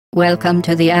Welcome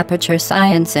to the Aperture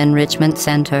Science Enrichment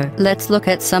Center. Let's look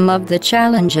at some of the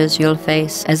challenges you'll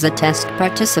face as a test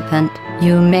participant.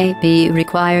 You may be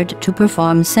required to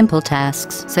perform simple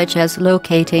tasks such as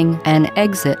locating an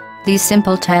exit. These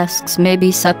simple tasks may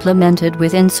be supplemented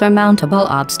with insurmountable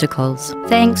obstacles.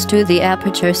 Thanks to the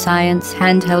Aperture Science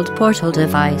handheld portal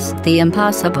device, the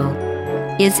impossible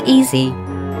is easy.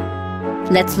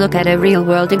 Let's look at a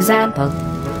real-world example.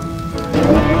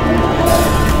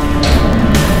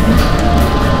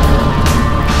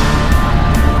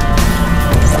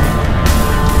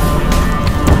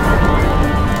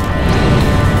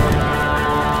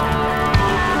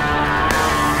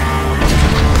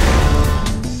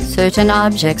 Certain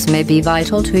objects may be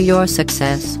vital to your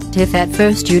success. If at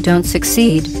first you don't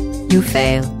succeed, you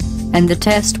fail, and the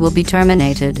test will be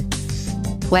terminated.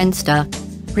 When stuck,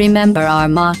 remember our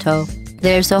motto: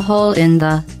 there's a hole in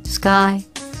the sky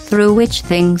through which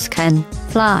things can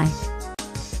fly.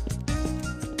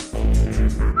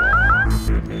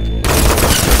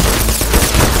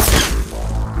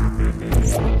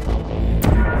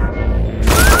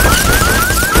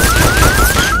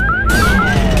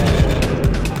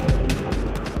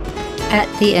 At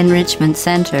the Enrichment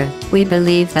Center, we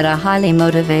believe that a highly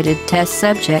motivated test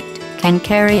subject can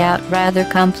carry out rather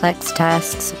complex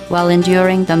tasks while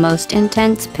enduring the most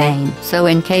intense pain. So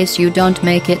in case you don't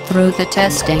make it through the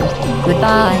testing,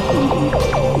 goodbye.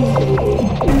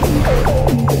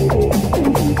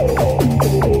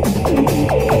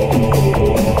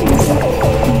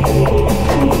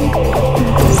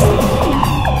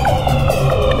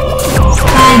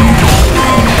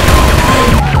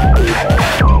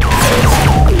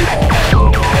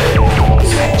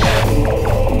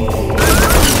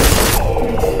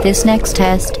 This next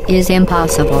test is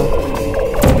impossible.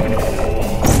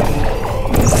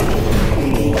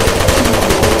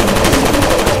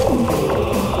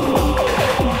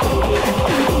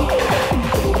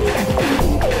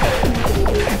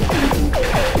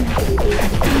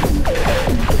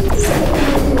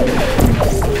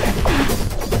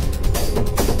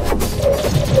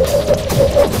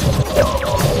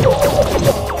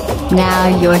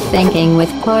 Now you're thinking with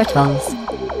portals.